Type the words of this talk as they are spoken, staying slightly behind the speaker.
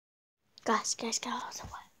Guys,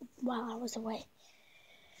 while I was away,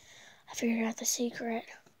 I figured out the secret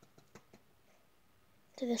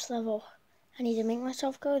to this level. I need to make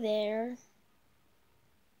myself go there.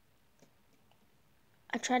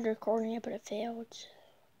 I tried recording it, but it failed.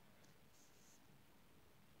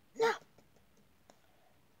 No!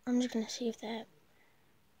 I'm just gonna see if that...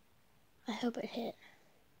 I hope it hit.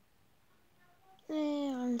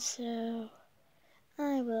 And so...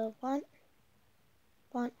 I will want...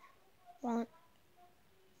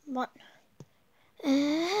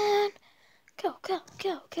 And... Go.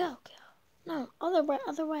 No, other way.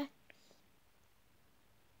 Up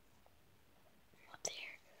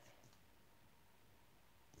there.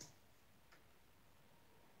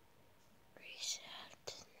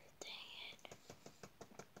 Reset. Dang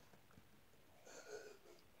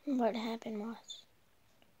it. What happened was...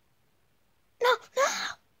 No!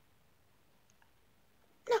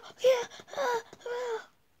 Yeah!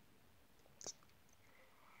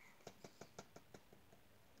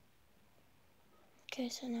 Okay,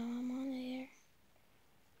 so now I'm on there.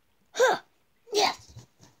 Huh! Yes!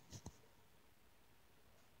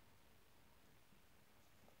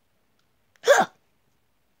 Huh!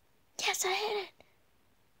 Yes, I hit it!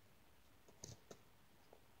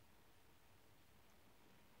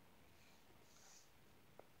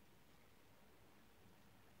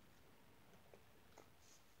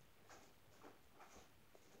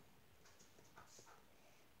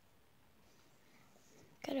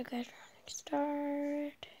 Gotta go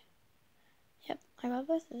start. Yep, I got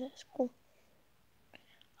both of this. Cool.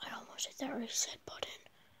 I almost hit that reset button.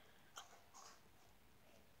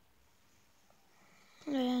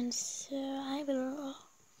 And so I will...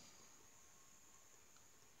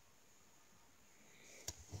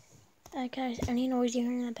 guys, any noise you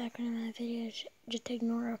hear in the background of my videos, just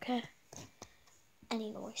ignore, okay?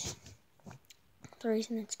 Any noise. The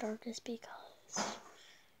reason it's dark is because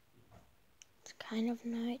it's kind of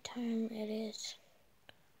nighttime. It is.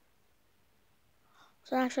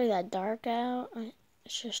 It's not actually that dark out.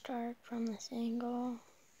 It's just dark from this angle.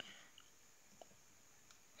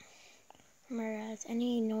 Remember, guys,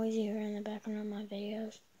 any noise you hear in the background of my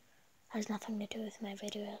videos has nothing to do with my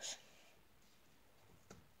videos.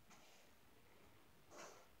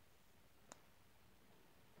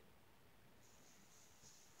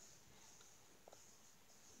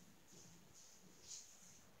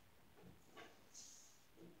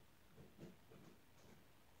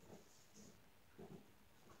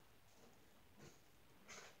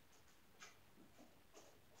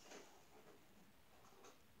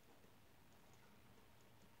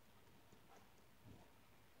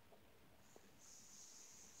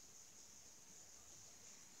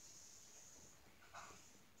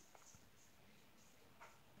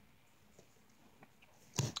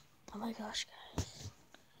 Oh my gosh, guys.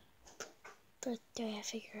 Birthday, I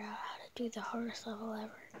figured out how to do the hardest level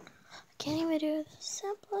ever. I can't even do the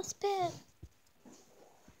simplest bit.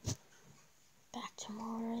 Back to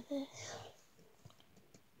more of this.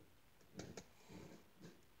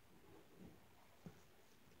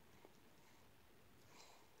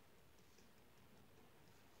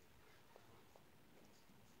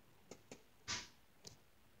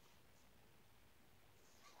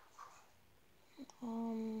 Come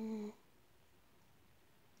on.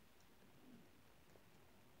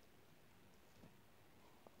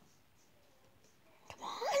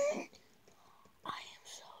 I am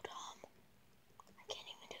so dumb. I can't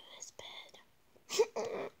even do this bit.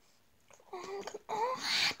 Come on.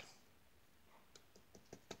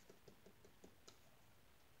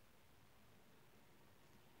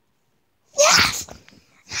 Yes!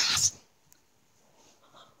 Yes!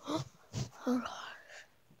 Oh god.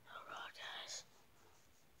 Oh god, guys.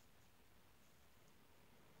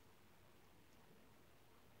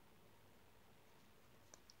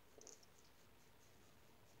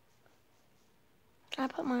 Can I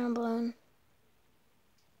put my own balloon?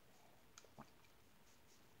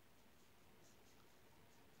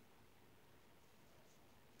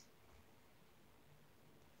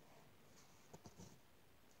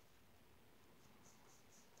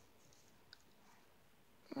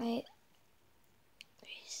 Wait.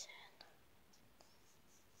 Reset.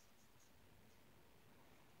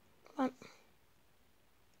 What?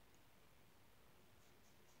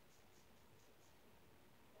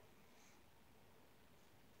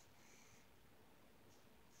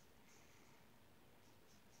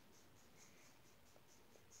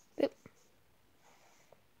 Boop.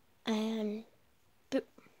 And boop.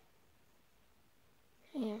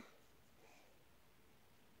 Yeah.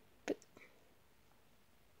 Boop.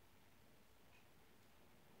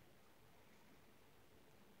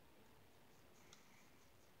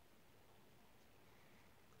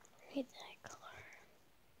 made that color.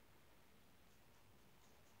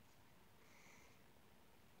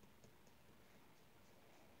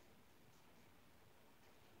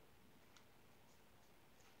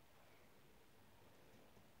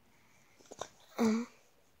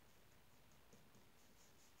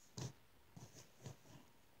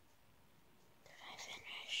 Did I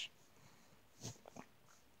finish?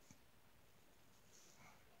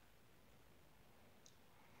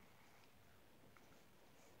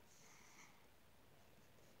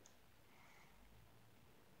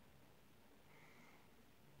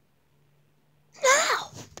 No!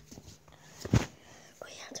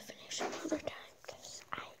 We have to finish another time because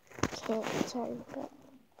I can't tell you, but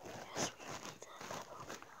yes,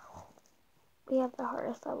 we have the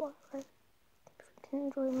hardest level ever. If you can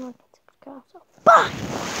enjoy more, subscribe. So,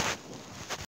 bye!